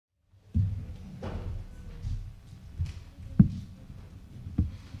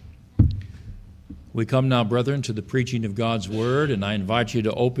We come now, brethren, to the preaching of God's Word, and I invite you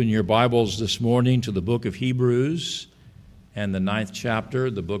to open your Bibles this morning to the book of Hebrews and the 9th chapter,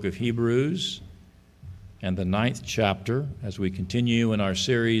 the book of Hebrews and the 9th chapter, as we continue in our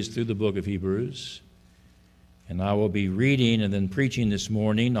series through the book of Hebrews. And I will be reading and then preaching this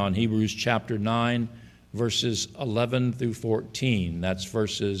morning on Hebrews chapter 9, verses 11 through 14. That's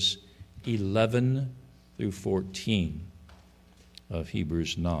verses 11 through 14 of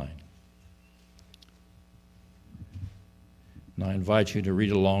Hebrews 9. And I invite you to read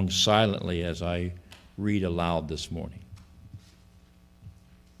along silently as I read aloud this morning.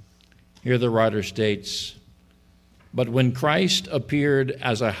 Here the writer states, "But when Christ appeared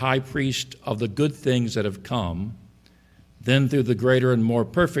as a high priest of the good things that have come, then through the greater and more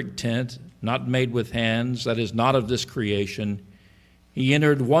perfect tent, not made with hands, that is not of this creation, he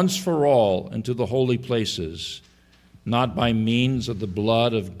entered once for all into the holy places, not by means of the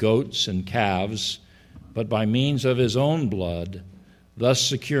blood of goats and calves, but by means of his own blood, thus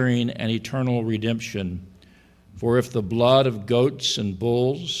securing an eternal redemption. For if the blood of goats and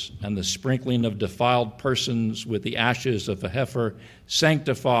bulls and the sprinkling of defiled persons with the ashes of a heifer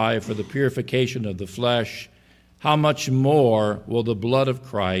sanctify for the purification of the flesh, how much more will the blood of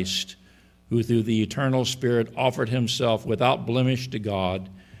Christ, who through the eternal Spirit offered himself without blemish to God,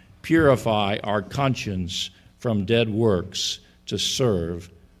 purify our conscience from dead works to serve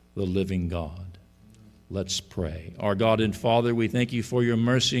the living God." Let's pray. Our God and Father, we thank you for your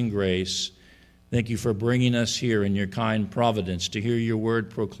mercy and grace. Thank you for bringing us here in your kind providence to hear your word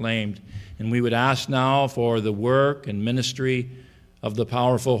proclaimed. And we would ask now for the work and ministry of the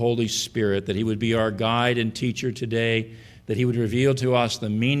powerful Holy Spirit, that he would be our guide and teacher today, that he would reveal to us the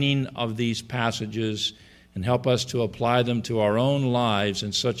meaning of these passages and help us to apply them to our own lives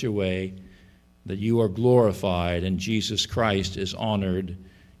in such a way that you are glorified and Jesus Christ is honored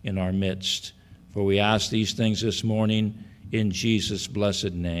in our midst. For we ask these things this morning in Jesus'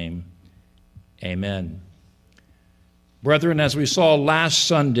 blessed name. Amen. Brethren, as we saw last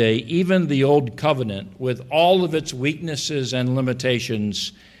Sunday, even the Old Covenant, with all of its weaknesses and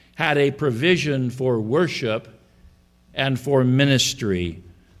limitations, had a provision for worship and for ministry,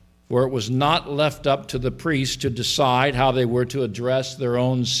 where it was not left up to the priests to decide how they were to address their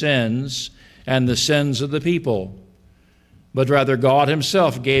own sins and the sins of the people. But rather God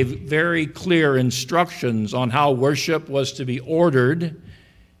himself gave very clear instructions on how worship was to be ordered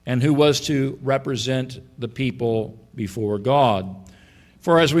and who was to represent the people before God.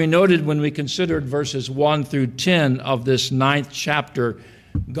 For as we noted when we considered verses 1 through 10 of this 9th chapter,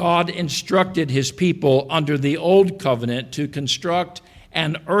 God instructed his people under the Old Covenant to construct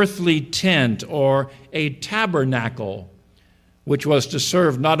an earthly tent or a tabernacle, which was to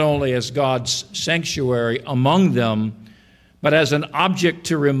serve not only as God's sanctuary among them, but as an object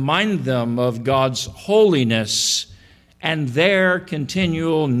to remind them of God's holiness and their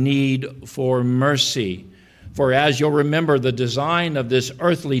continual need for mercy. For as you'll remember, the design of this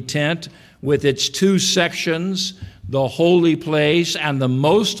earthly tent with its two sections, the holy place and the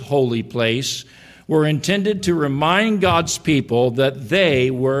most holy place, were intended to remind God's people that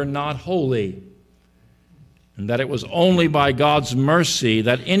they were not holy, and that it was only by God's mercy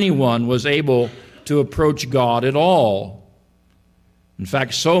that anyone was able to approach God at all. In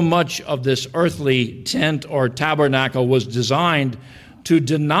fact, so much of this earthly tent or tabernacle was designed to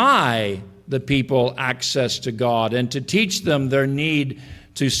deny the people access to God and to teach them their need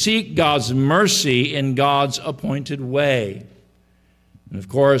to seek God's mercy in God's appointed way. And of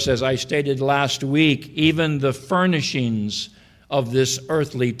course, as I stated last week, even the furnishings of this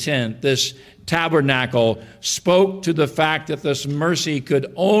earthly tent, this tabernacle, spoke to the fact that this mercy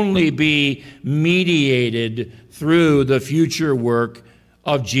could only be mediated through the future work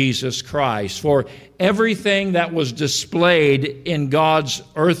of Jesus Christ. For everything that was displayed in God's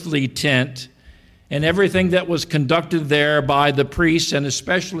earthly tent and everything that was conducted there by the priests and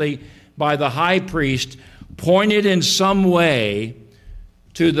especially by the high priest pointed in some way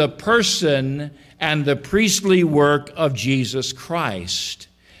to the person and the priestly work of Jesus Christ.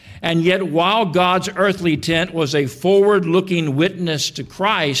 And yet, while God's earthly tent was a forward-looking witness to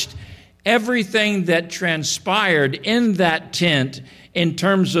Christ, everything that transpired in that tent in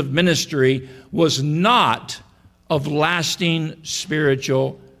terms of ministry was not of lasting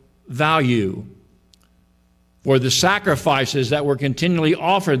spiritual value. For the sacrifices that were continually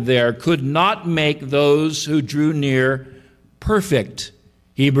offered there could not make those who drew near perfect.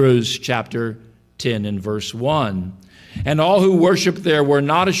 Hebrews chapter 10 and verse 1. And all who worshiped there were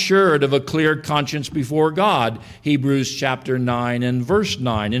not assured of a clear conscience before God. Hebrews chapter 9 and verse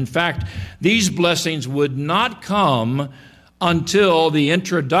 9. In fact, these blessings would not come until the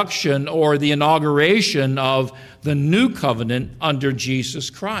introduction or the inauguration of the new covenant under Jesus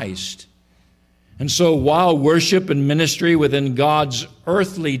Christ. And so while worship and ministry within God's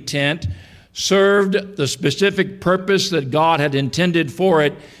earthly tent served the specific purpose that God had intended for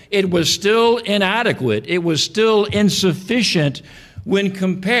it, it was still inadequate. It was still insufficient when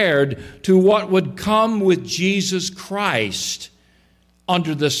compared to what would come with Jesus Christ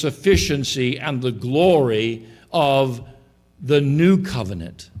under the sufficiency and the glory of the new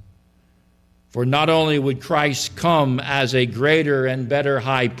covenant. For not only would Christ come as a greater and better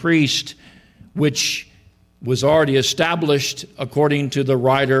high priest, which was already established according to the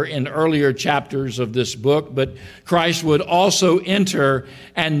writer in earlier chapters of this book, but Christ would also enter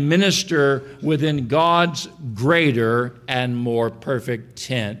and minister within God's greater and more perfect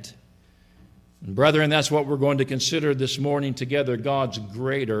tent. And brethren, that's what we're going to consider this morning together, God's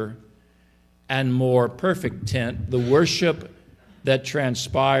greater and more perfect tent, the worship that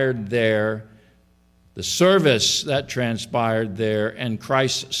transpired there, the service that transpired there, and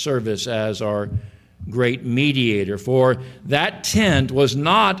Christ's service as our great mediator. For that tent was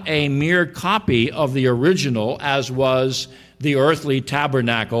not a mere copy of the original, as was the earthly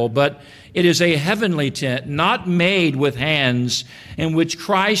tabernacle, but it is a heavenly tent, not made with hands, in which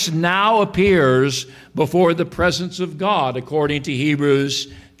Christ now appears before the presence of God, according to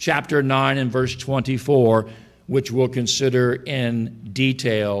Hebrews chapter 9 and verse 24, which we'll consider in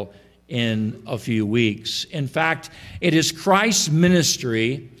detail in a few weeks. In fact, it is Christ's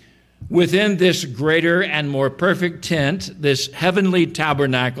ministry within this greater and more perfect tent, this heavenly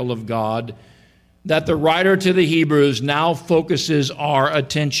tabernacle of God, that the writer to the Hebrews now focuses our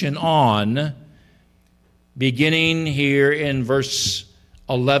attention on, beginning here in verse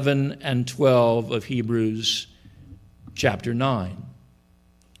 11 and 12 of Hebrews chapter 9.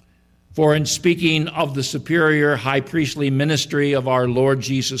 For in speaking of the superior high priestly ministry of our Lord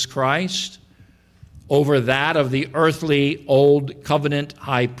Jesus Christ over that of the earthly old covenant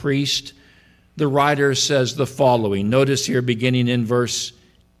high priest, the writer says the following. Notice here beginning in verse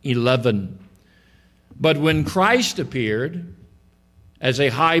 11. But when Christ appeared as a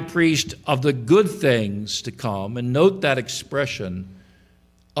high priest of the good things to come, and note that expression,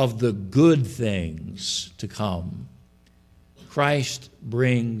 of the good things to come, Christ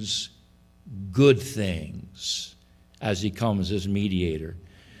brings good things as he comes as mediator.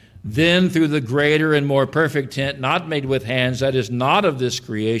 Then through the greater and more perfect tent, not made with hands, that is not of this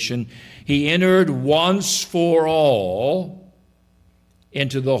creation, he entered once for all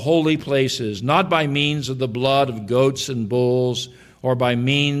into the holy places, not by means of the blood of goats and bulls, or by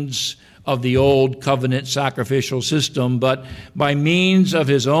means of the old covenant sacrificial system, but by means of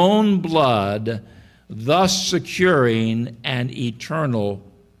his own blood, thus securing an eternal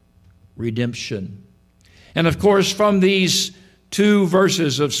redemption. And of course, from these two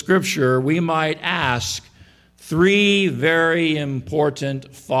verses of Scripture, we might ask three very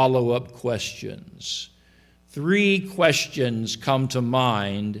important follow-up questions. Three questions come to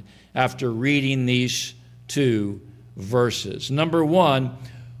mind after reading these two verses. Number one,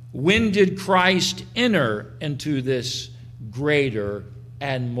 when did Christ enter into this greater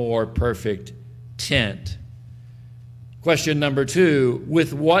and more perfect tent? Question number two,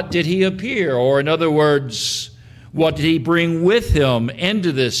 with what did he appear? Or in other words, what did he bring with him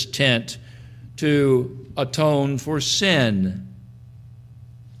into this tent to atone for sin,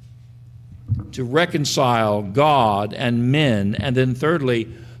 to reconcile God and men? And then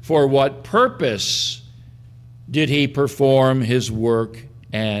thirdly, for what purpose did he perform his work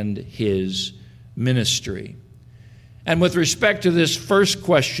and his ministry? And with respect to this first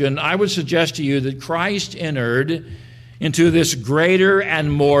question, I would suggest to you that Christ entered into this greater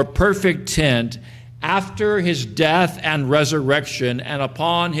and more perfect tent after his death and resurrection and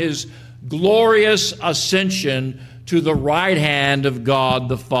upon his glorious ascension to the right hand of God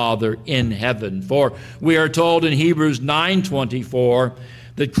the Father in heaven. For we are told in Hebrews 9:24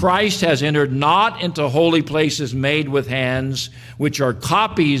 that Christ has entered not into holy places made with hands, which are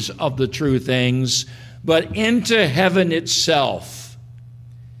copies of the true things, but into heaven itself.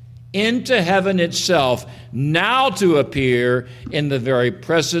 Into heaven itself, now to appear in the very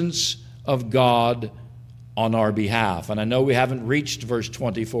presence of God on our behalf. And I know we haven't reached verse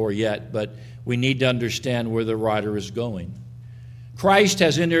 24 yet, but we need to understand where the writer is going. Christ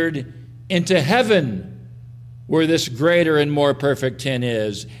has entered into heaven, where this greater and more perfect tent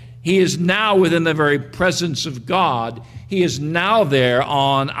is. He is now within the very presence of God. He is now there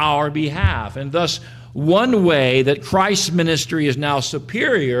on our behalf. And thus, one way that Christ's ministry is now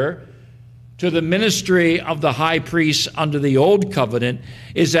superior to the ministry of the high priest under the old covenant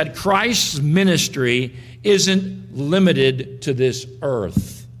is that Christ's ministry isn't limited to this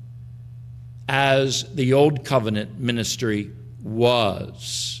earth, as the old covenant ministry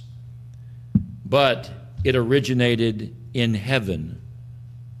was, but it originated in heaven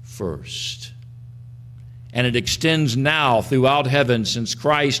first. And it extends now throughout heaven, since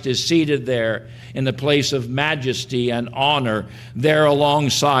Christ is seated there in the place of majesty and honor, there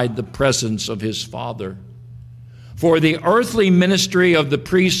alongside the presence of his Father. For the earthly ministry of the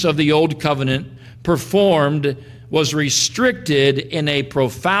priests of the old covenant performed was restricted in a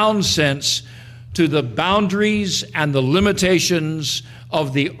profound sense to the boundaries and the limitations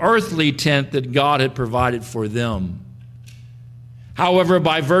of the earthly tent that God had provided for them. However,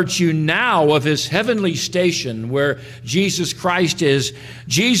 by virtue now of his heavenly station where Jesus Christ is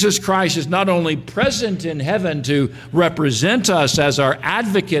not only present in heaven to represent us as our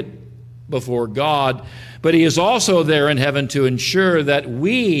advocate before God, but he is also there in heaven to ensure that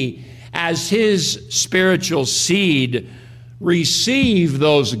we, as his spiritual seed, receive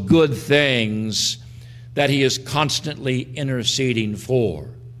those good things that he is constantly interceding for.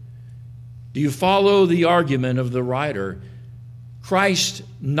 Do you follow the argument of the writer? Christ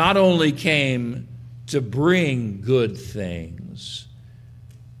not only came to bring good things,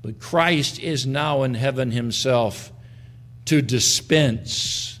 but Christ is now in heaven himself to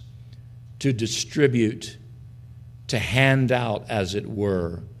dispense, to distribute, to hand out, as it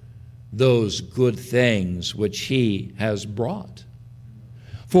were, those good things which he has brought.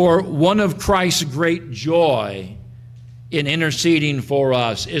 For one of Christ's great joy in interceding for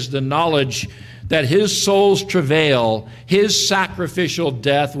us is the knowledge that his soul's travail, his sacrificial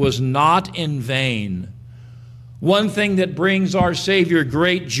death, was not in vain. One thing that brings our Savior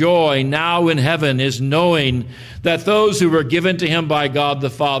great joy now in heaven is knowing that those who were given to him by God the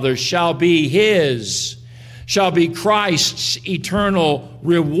Father shall be Christ's eternal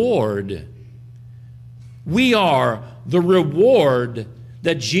reward. We are the reward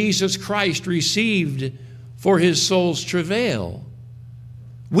that Jesus Christ received for his soul's travail.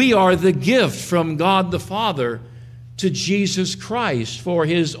 We are the gift from God the Father to Jesus Christ for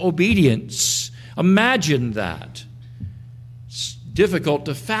his obedience. Imagine that. It's difficult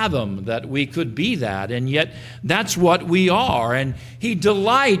to fathom that we could be that, and yet that's what we are. And he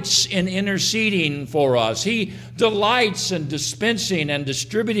delights in interceding for us. He delights in dispensing and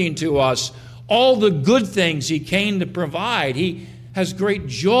distributing to us all the good things he came to provide. He has great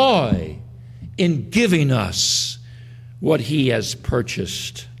joy in giving us what he has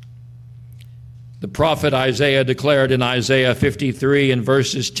purchased. The prophet Isaiah declared in Isaiah 53 in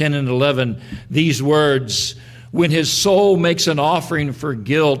verses 10 and 11 these words, "When his soul makes an offering for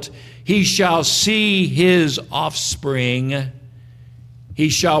guilt, he shall see his offspring. He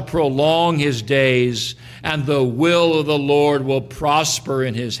shall prolong his days, and the will of the Lord will prosper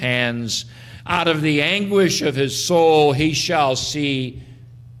in his hands. Out of the anguish of his soul he shall see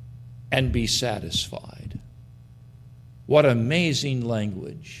and be satisfied." What amazing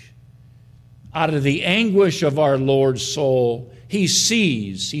language. Out of the anguish of our Lord's soul, he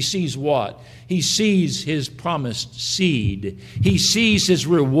sees what? He sees his promised seed. He sees his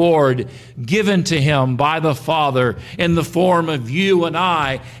reward given to him by the Father in the form of you and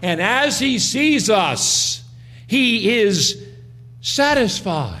I. And as he sees us, he is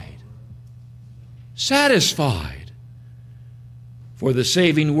satisfied. Satisfied. For the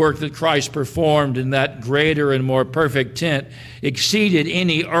saving work that Christ performed in that greater and more perfect tent exceeded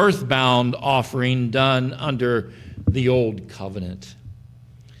any earthbound offering done under the old covenant.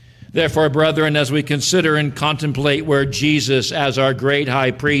 Therefore, brethren, as we consider and contemplate where Jesus as our great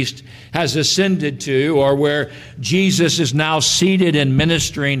high priest has ascended to, or where Jesus is now seated and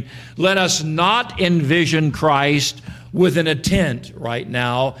ministering, let us not envision Christ within a tent right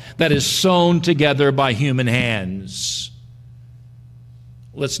now that is sewn together by human hands.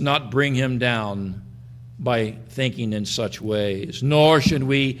 Let's not bring him down by thinking in such ways. Nor should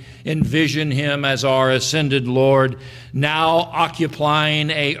we envision him as our ascended Lord, now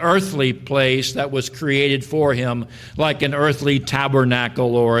occupying an earthly place that was created for him, like an earthly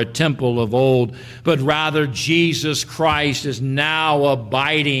tabernacle or a temple of old, but rather Jesus Christ is now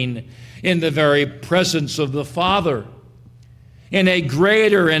abiding in the very presence of the Father, in a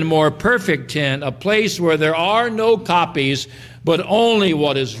greater and more perfect tent, a place where there are no copies, but only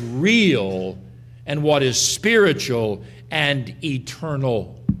what is real and what is spiritual and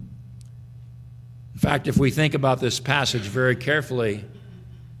eternal. In fact, if we think about this passage very carefully,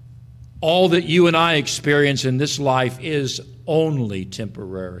 all that you and I experience in this life is only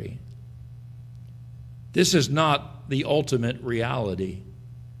temporary. This is not the ultimate reality.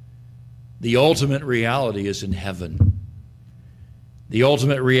 The ultimate reality is in heaven. The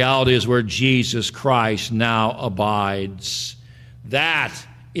ultimate reality is where Jesus Christ now abides. That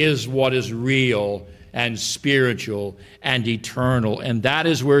is what is real and spiritual and eternal. And that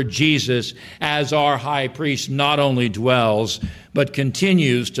is where Jesus, as our high priest, not only dwells, but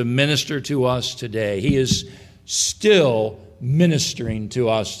continues to minister to us today. He is still ministering to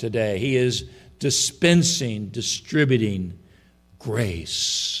us today. He is distributing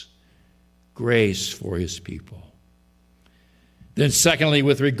grace for his people. Then secondly,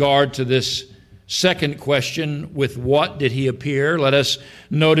 with regard to this second question, with what did he appear? Let us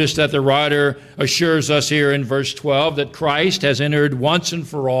notice that the writer assures us here in verse 12 that Christ has entered once and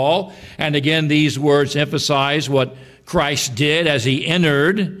for all. And again, these words emphasize what Christ did as he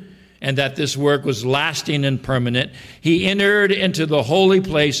entered, and that this work was lasting and permanent. He entered into the holy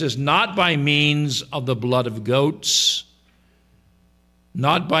places not by means of the blood of goats,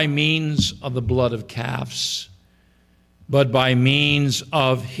 not by means of the blood of calves, but by means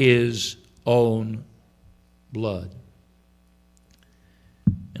of his own blood.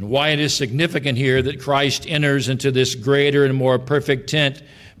 And why it is significant here that Christ enters into this greater and more perfect tent,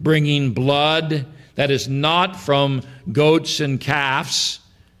 bringing blood that is not from goats and calves,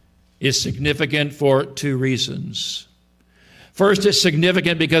 is significant for two reasons. First, it's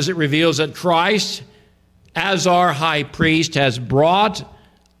significant because it reveals that Christ, as our high priest, has brought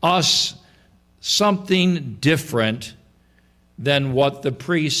us something different than what the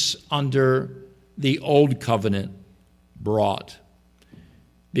priests under the old covenant brought,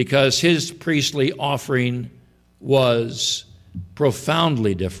 because his priestly offering was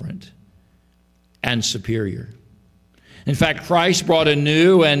profoundly different and superior. In fact, Christ brought a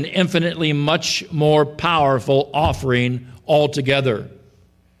new and infinitely much more powerful offering altogether.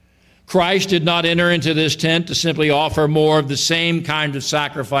 Christ did not enter into this tent to simply offer more of the same kind of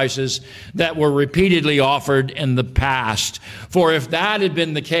sacrifices that were repeatedly offered in the past. For if that had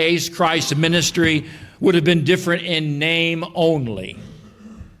been the case, Christ's ministry would have been different in name only.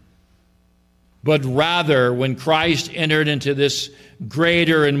 But rather, when Christ entered into this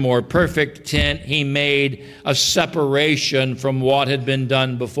greater and more perfect tent, he made a separation from what had been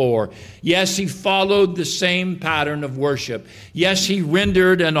done before. Yes, he followed the same pattern of worship. Yes, he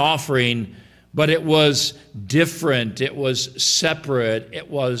rendered an offering, but it was different. It was separate. It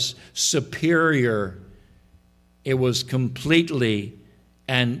was superior. It was completely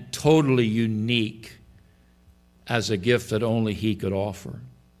and totally unique as a gift that only he could offer.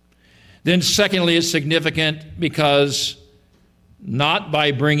 Then secondly, it's significant because not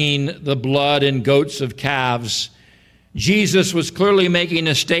by bringing the blood and goats of calves, Jesus was clearly making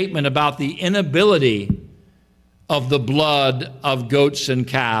a statement about the inability of the blood of goats and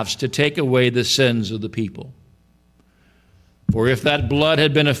calves to take away the sins of the people. For if that blood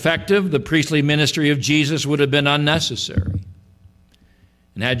had been effective, the priestly ministry of Jesus would have been unnecessary.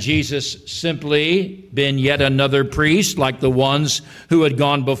 And had Jesus simply been yet another priest like the ones who had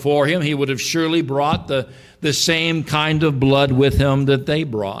gone before him, he would have surely brought the same kind of blood with him that they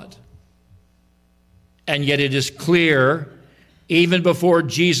brought. And yet it is clear, even before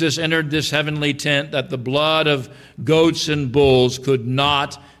Jesus entered this heavenly tent, that the blood of goats and bulls could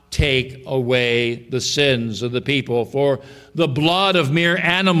not take away the sins of the people. For the blood of mere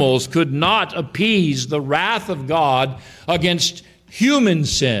animals could not appease the wrath of God against human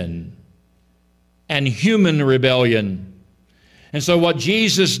sin and human rebellion. And so what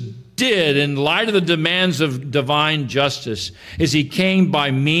Jesus did in light of the demands of divine justice is he came by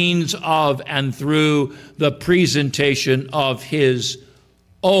means of and through the presentation of his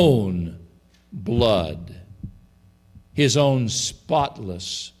own blood, his own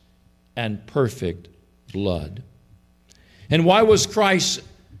spotless and perfect blood. And why was Christ's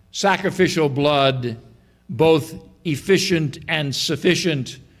sacrificial blood both efficient and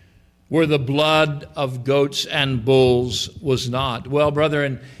sufficient where the blood of goats and bulls was not? Well,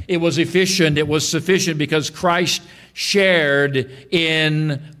 brethren, it was efficient, it was sufficient because Christ shared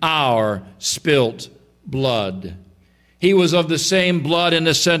in our spilt blood. He was of the same blood in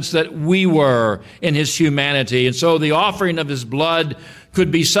the sense that we were in his humanity. And so the offering of his blood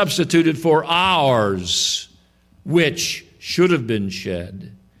could be substituted for ours, which should have been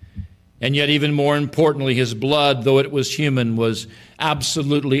shed. And yet, even more importantly, his blood, though it was human, was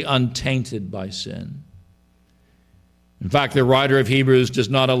absolutely untainted by sin. In fact, the writer of Hebrews does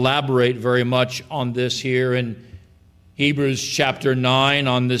not elaborate very much on this here in Hebrews chapter 9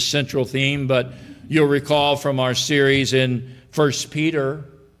 on this central theme, but you'll recall from our series in 1 Peter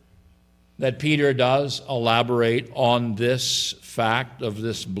that Peter does elaborate on this fact of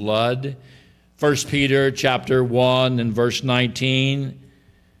this blood. 1 Peter chapter 1 and verse 19,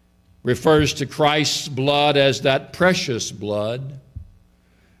 refers to Christ's blood as that precious blood,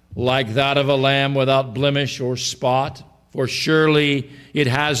 like that of a lamb without blemish or spot. For surely it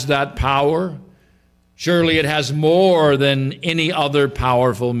has that power. Surely it has more than any other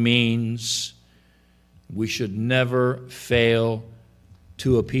powerful means. We should never fail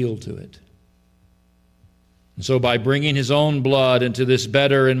to appeal to it. And so by bringing his own blood into this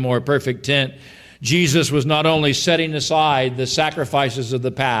better and more perfect tent, Jesus was not only setting aside the sacrifices of the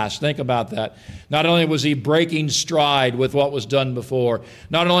past. Think about that. Not only was he breaking stride with what was done before,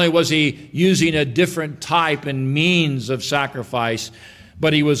 not only was he using a different type and means of sacrifice,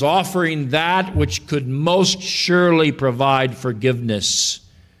 but he was offering that which could most surely provide forgiveness,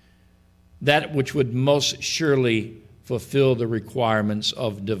 that which would most surely fulfill the requirements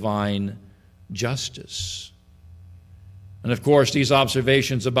of divine justice. And of course, these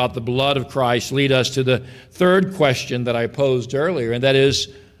observations about the blood of Christ lead us to the third question that I posed earlier, and that is,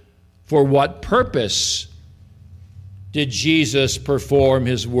 for what purpose did Jesus perform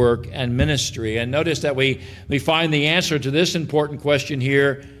his work and ministry? And notice that we find the answer to this important question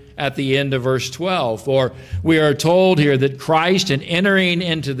here at the end of verse 12. For we are told here that Christ, in entering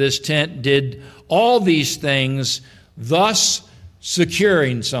into this tent, did all these things, thus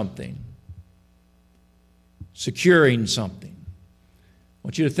securing something. Securing something. I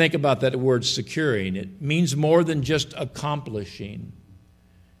want you to think about that word securing. It means more than just accomplishing.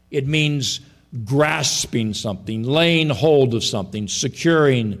 It means grasping something, laying hold of something,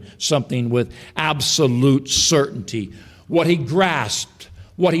 securing something with absolute certainty. What he grasped,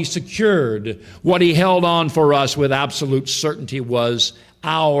 what he secured, what he held on for us with absolute certainty was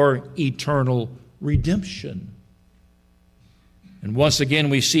our eternal redemption. And once again,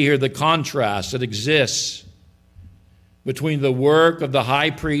 we see here the contrast that exists between the work of the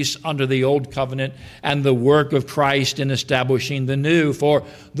high priest under the old covenant and the work of Christ in establishing the new. For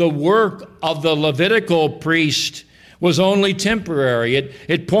the work of the Levitical priest was only temporary.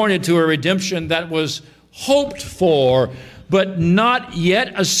 It pointed to a redemption that was hoped for, but not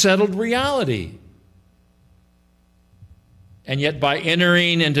yet a settled reality. And yet by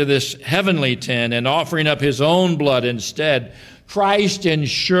entering into this heavenly tent and offering up his own blood instead, Christ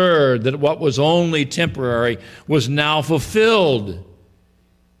ensured that what was only temporary was now fulfilled.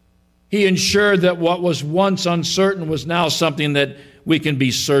 He ensured that what was once uncertain was now something that we can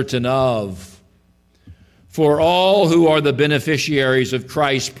be certain of. For all who are the beneficiaries of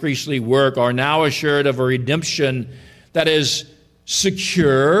Christ's priestly work are now assured of a redemption that is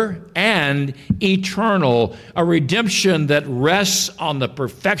secure and eternal, a redemption that rests on the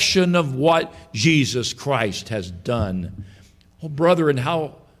perfection of what Jesus Christ has done. Oh, brethren,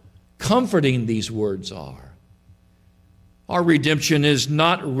 how comforting these words are. Our redemption is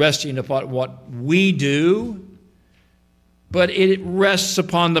not resting upon what we do, but it rests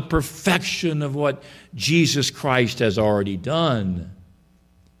upon the perfection of what Jesus Christ has already done.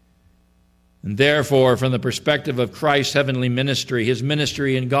 And therefore, from the perspective of Christ's heavenly ministry, his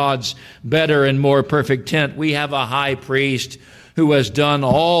ministry in God's better and more perfect tent, we have a high priest who has done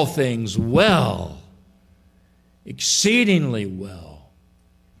all things well, exceedingly well,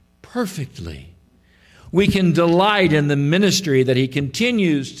 perfectly. We can delight in the ministry that he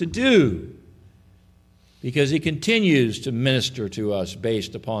continues to do because he continues to minister to us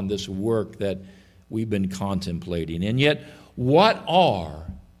based upon this work that we've been contemplating. And yet, what are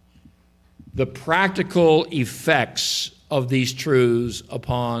the practical effects of these truths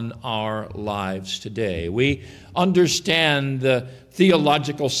upon our lives today? We understand the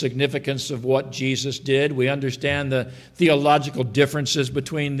theological significance of what Jesus did. We understand the theological differences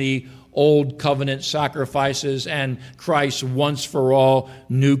between the old covenant sacrifices and Christ's once-for-all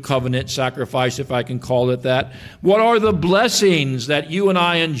new covenant sacrifice, if I can call it that. What are the blessings that you and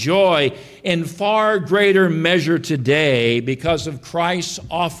I enjoy in far greater measure today because of Christ's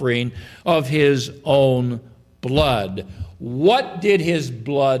offering of his own blood? What did his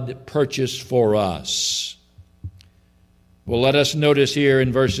blood purchase for us? Well, let us notice here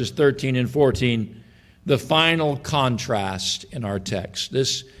in verses 13 and 14 the final contrast in our text.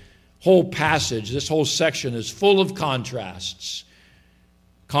 This whole passage, this whole section is full of contrasts.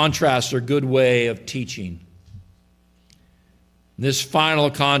 Contrasts are a good way of teaching. This final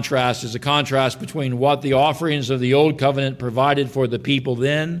contrast is a contrast between what the offerings of the old covenant provided for the people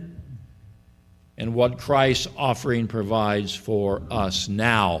then and what Christ's offering provides for us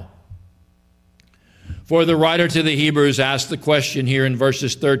now. For the writer to the Hebrews asked the question here in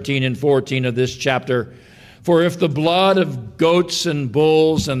verses 13 and 14 of this chapter, for if the blood of goats and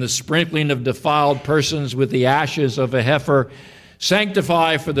bulls and the sprinkling of defiled persons with the ashes of a heifer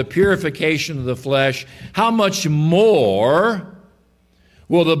sanctify for the purification of the flesh, how much more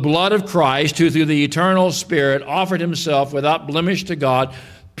will the blood of Christ, who through the eternal Spirit offered himself without blemish to God,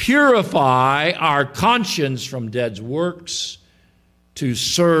 purify our conscience from dead works to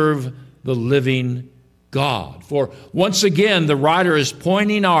serve the living God. For once again, the writer is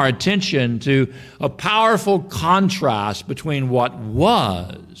pointing our attention to a powerful contrast between what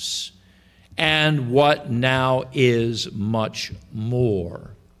was and what now is much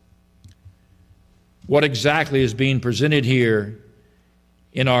more. What exactly is being presented here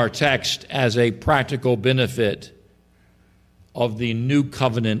in our text as a practical benefit of the new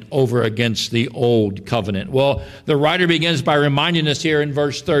covenant over against the old covenant? Well, the writer begins by reminding us here in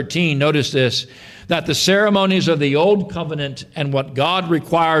verse 13, notice this, that the ceremonies of the old covenant and what God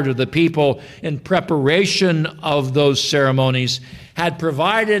required of the people in preparation of those ceremonies had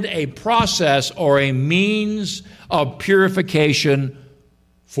provided a process or a means of purification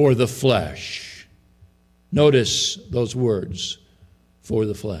for the flesh. Notice those words, for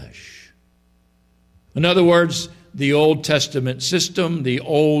the flesh. In other words, the Old Testament system, the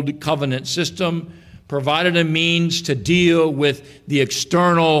Old Covenant system, provided a means to deal with the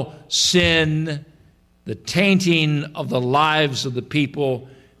external sin, the tainting of the lives of the people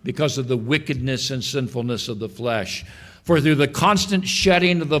because of the wickedness and sinfulness of the flesh. For through the constant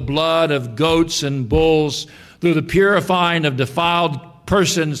shedding of the blood of goats and bulls, through the purifying of defiled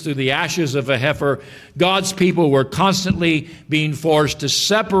persons, through the ashes of a heifer, God's people were constantly being forced to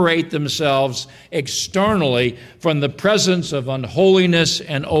separate themselves externally from the presence of unholiness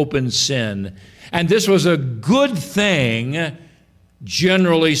and open sin. And this was a good thing,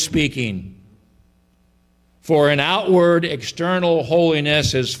 generally speaking. For an outward, external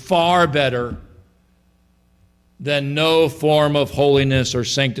holiness is far better than no form of holiness or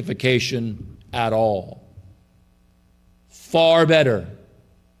sanctification at all. Far better.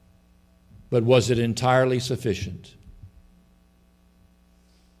 But was it entirely sufficient?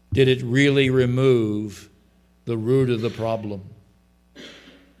 Did it really remove the root of the problem?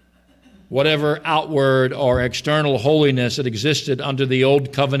 Whatever outward or external holiness that existed under the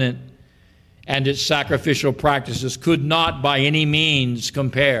old covenant and its sacrificial practices could not by any means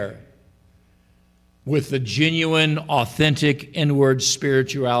compare with the genuine, authentic, inward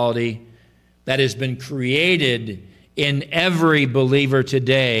spirituality that has been created in every believer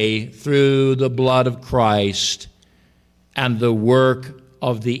today through the blood of Christ and the work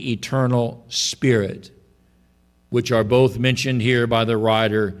of the eternal Spirit, which are both mentioned here by the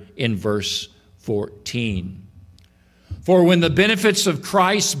writer in verse 14. For when the benefits of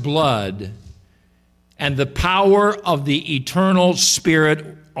Christ's blood and the power of the eternal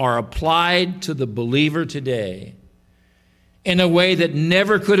Spirit are applied to the believer today in a way that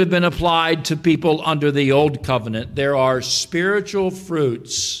never could have been applied to people under the old covenant, there are spiritual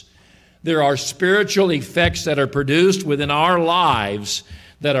fruits, there are spiritual effects that are produced within our lives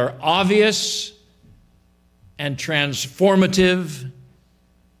that are obvious and transformative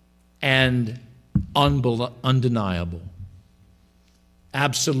and undeniable.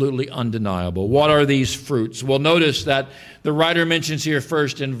 Absolutely undeniable. What are these fruits? Well, notice that the writer mentions here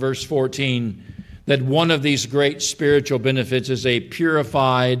first in verse 14 that one of these great spiritual benefits is a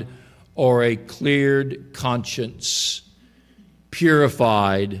purified or a cleared conscience,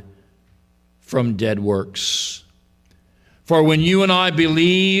 purified from dead works. For when you and I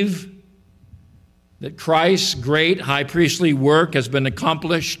believe that Christ's great high priestly work has been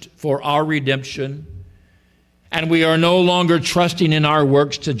accomplished for our redemption, and we are no longer trusting in our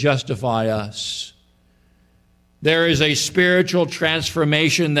works to justify us, there is a spiritual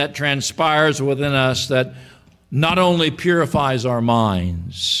transformation that transpires within us that not only purifies our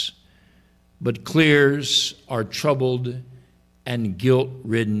minds, but clears our troubled and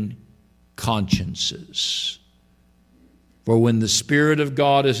guilt-ridden consciences. For when the Spirit of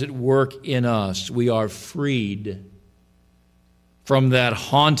God is at work in us, we are freed from that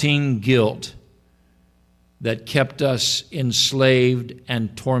haunting guilt that kept us enslaved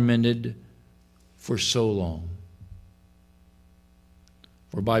and tormented for so long.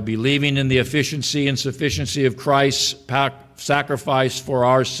 For by believing in the efficiency and sufficiency of Christ's sacrifice for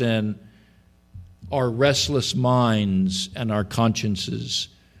our sin, our restless minds and our consciences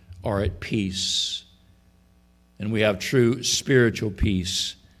are at peace, and we have true spiritual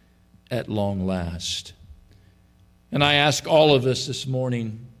peace at long last. And I ask all of us this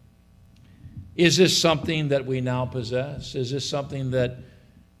morning, is this something that we now possess? Is this something that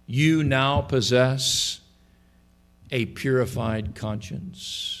you now possess? A purified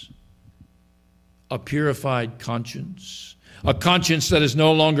conscience. A purified conscience. A conscience that is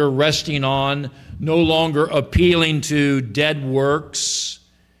no longer resting on, no longer appealing to dead works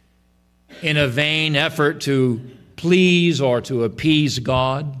in a vain effort to please or to appease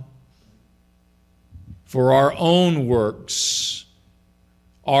God. For our own works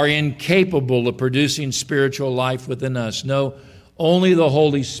are incapable of producing spiritual life within us. No, only the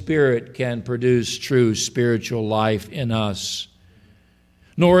Holy Spirit can produce true spiritual life in us.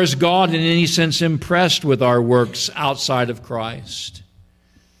 Nor is God in any sense impressed with our works outside of Christ.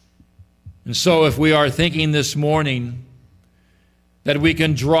 And so if we are thinking this morning that we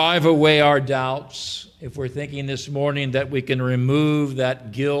can drive away our doubts, if we're thinking this morning that we can remove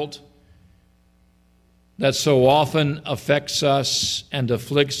that guilt that so often affects us and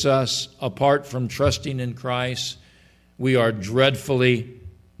afflicts us apart from trusting in Christ, we are dreadfully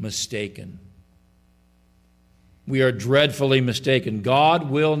mistaken. We are dreadfully mistaken.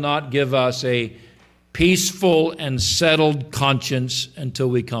 God will not give us a peaceful and settled conscience until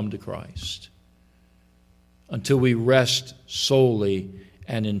we come to Christ, until we rest solely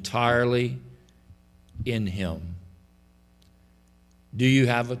and entirely in Him. Do you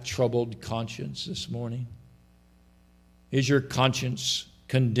have a troubled conscience this morning? Is your conscience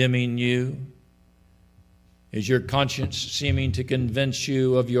condemning you? Is your conscience seeming to convince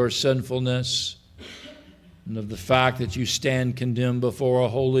you of your sinfulness and of the fact that you stand condemned before a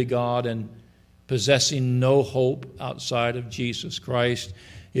holy God and possessing no hope outside of Jesus Christ?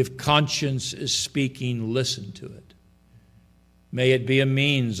 If conscience is speaking, listen to it. May it be a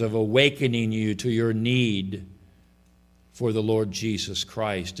means of awakening you to your need for the Lord Jesus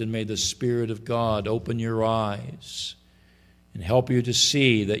Christ. And may the Spirit of God open your eyes and help you to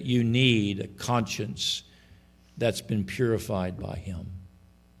see that you need a conscience that's been purified by Him,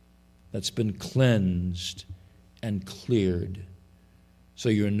 that's been cleansed and cleared, so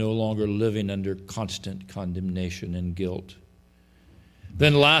you're no longer living under constant condemnation and guilt.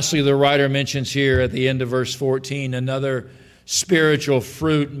 Then lastly, the writer mentions here at the end of verse 14 another spiritual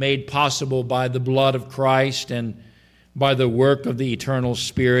fruit made possible by the blood of Christ and by the work of the eternal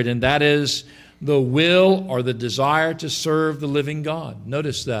Spirit, and that is the will or the desire to serve the living God.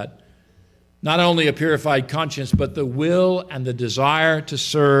 Notice that. Not only a purified conscience, but the will and the desire to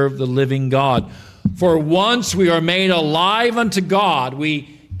serve the living God. For once we are made alive unto God,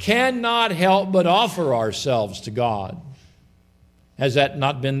 we cannot help but offer ourselves to God. Has that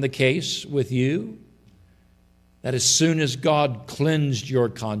not been the case with you? That as soon as God cleansed your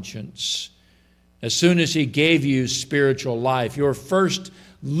conscience, as soon as He gave you spiritual life, your first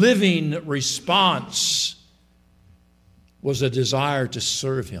living response was a desire to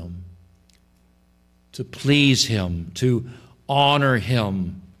serve Him, to please Him, to honor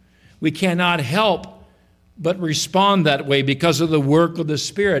Him. We cannot help but respond that way because of the work of the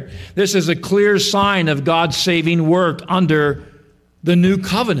Spirit. This is a clear sign of God's saving work under the new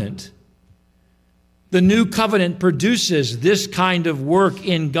covenant. The new covenant produces this kind of work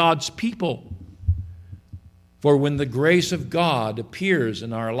in God's people. For when the grace of God appears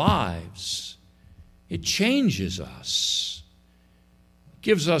in our lives, it changes us,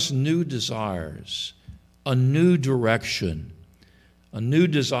 gives us new desires, a new direction, a new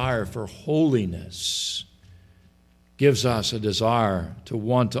desire for holiness, gives us a desire to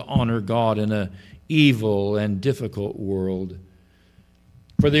want to honor God in an evil and difficult world.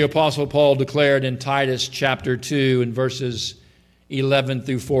 For the Apostle Paul declared in Titus chapter 2 and verses 11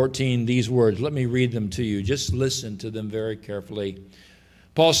 through 14 these words. Let me read them to you. Just listen to them very carefully.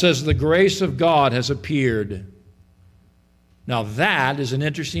 Paul says, "The grace of God has appeared." Now that is an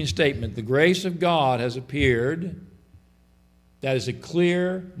interesting statement. The grace of God has appeared. That is a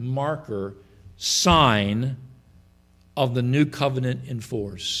clear marker, sign of the new covenant in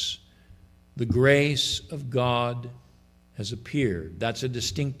force. The grace of God has appeared. That's a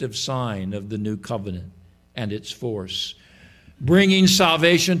distinctive sign of the new covenant and its force. Bringing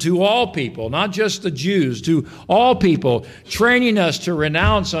salvation to all people, not just the Jews, to all people, training us to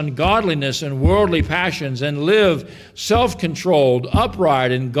renounce ungodliness and worldly passions and live self-controlled,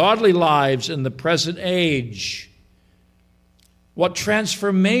 upright, and godly lives in the present age. What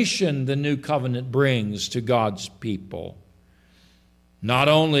transformation the new covenant brings to God's people. Not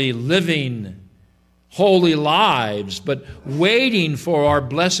only living holy lives, but waiting for our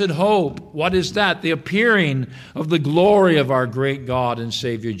blessed hope. What is that? The appearing of the glory of our great God and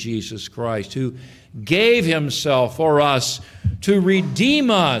Savior Jesus Christ, who gave Himself for us to redeem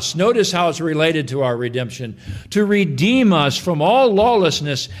us. Notice how it's related to our redemption. To redeem us from all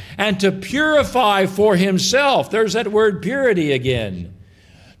lawlessness and to purify for Himself. There's that word purity again.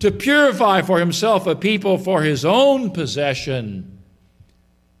 To purify for Himself a people for His own possession,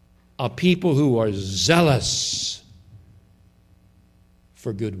 a people who are zealous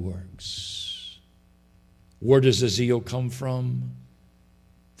for good works. Where does the zeal come from?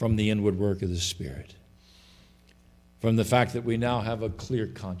 From the inward work of the Spirit. from the fact that we now have a clear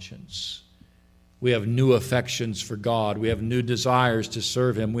conscience. We have new affections for God. We have new desires to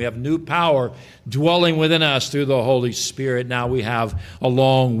serve Him. We have new power dwelling within us through the Holy Spirit. Now we have,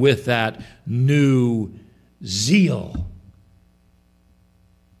 along with that, new zeal,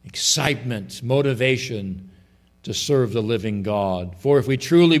 excitement, motivation to serve the living God. For if we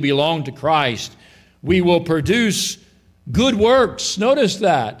truly belong to Christ, we will produce good works. Notice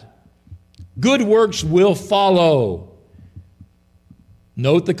that. Good works will follow.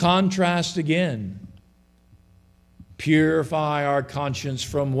 Note the contrast again. Purify our conscience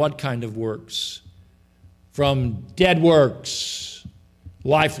from what kind of works? From dead works,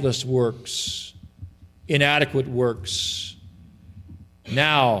 lifeless works, inadequate works.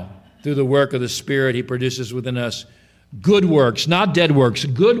 Now, through the work of the Spirit, He produces within us good works, not dead works,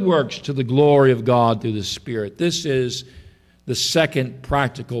 good works to the glory of God through the Spirit. This is the second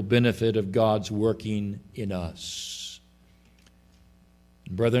practical benefit of God's working in us.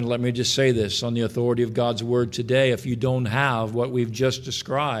 Brethren, let me just say this on the authority of God's Word today. If you don't have what we've just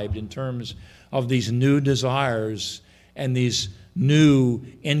described in terms of these new desires and these new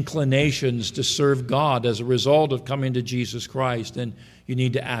inclinations to serve God as a result of coming to Jesus Christ, then you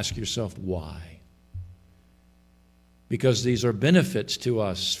need to ask yourself why. Because these are benefits to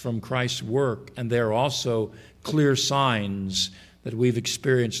us from Christ's work, and they're also clear signs that we've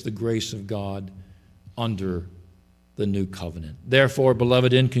experienced the grace of God under the new covenant. Therefore,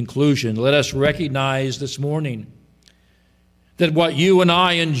 beloved, in conclusion, let us recognize this morning that what you and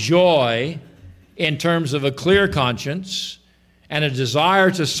I enjoy in terms of a clear conscience and a desire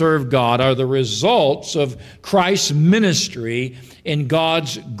to serve God are the results of Christ's ministry in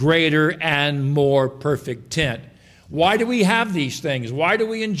God's greater and more perfect tent. Why do we have these things? Why do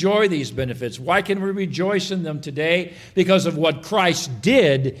we enjoy these benefits? Why can we rejoice in them today? Because of what Christ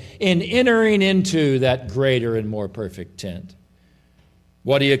did in entering into that greater and more perfect tent.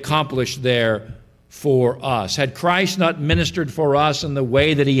 What He accomplished there for us. Had Christ not ministered for us in the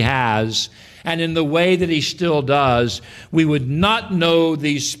way that He has, and in the way that He still does, we would not know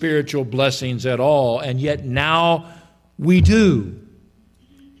these spiritual blessings at all. And yet now we do.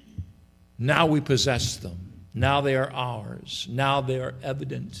 Now we possess them. Now they are ours. Now they are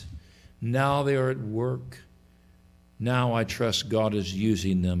evident. Now they are at work. Now I trust God is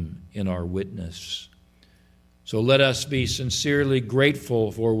using them in our witness. So let us be sincerely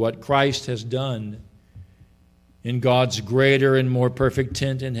grateful for what Christ has done in God's greater and more perfect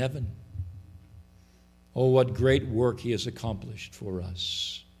tent in heaven. Oh, what great work He has accomplished for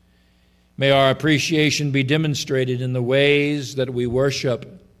us. May our appreciation be demonstrated in the ways that we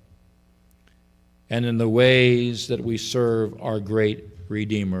worship and in the ways that we serve our great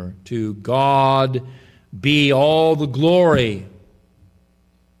Redeemer. To God be all the glory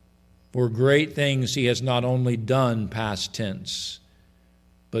for great things He has not only done, past tense,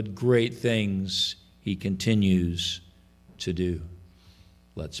 but great things He continues to do.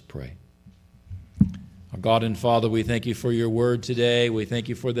 Let's pray. Our God and Father, we thank You for Your word today. We thank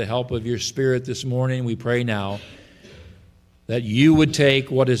You for the help of Your Spirit this morning. We pray now that You would take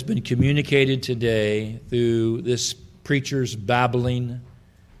what has been communicated today through this preacher's babbling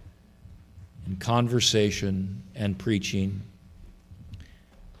and conversation and preaching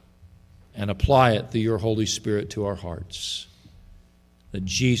and apply it through Your Holy Spirit to our hearts, that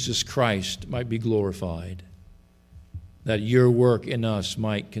Jesus Christ might be glorified, that Your work in us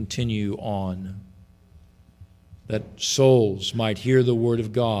might continue on, that souls might hear the Word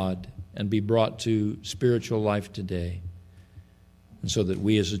of God and be brought to spiritual life today. And so that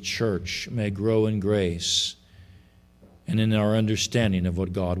we as a church may grow in grace and in our understanding of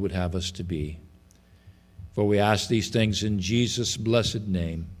what God would have us to be. For we ask these things in Jesus' blessed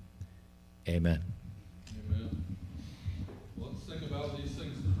name. Amen.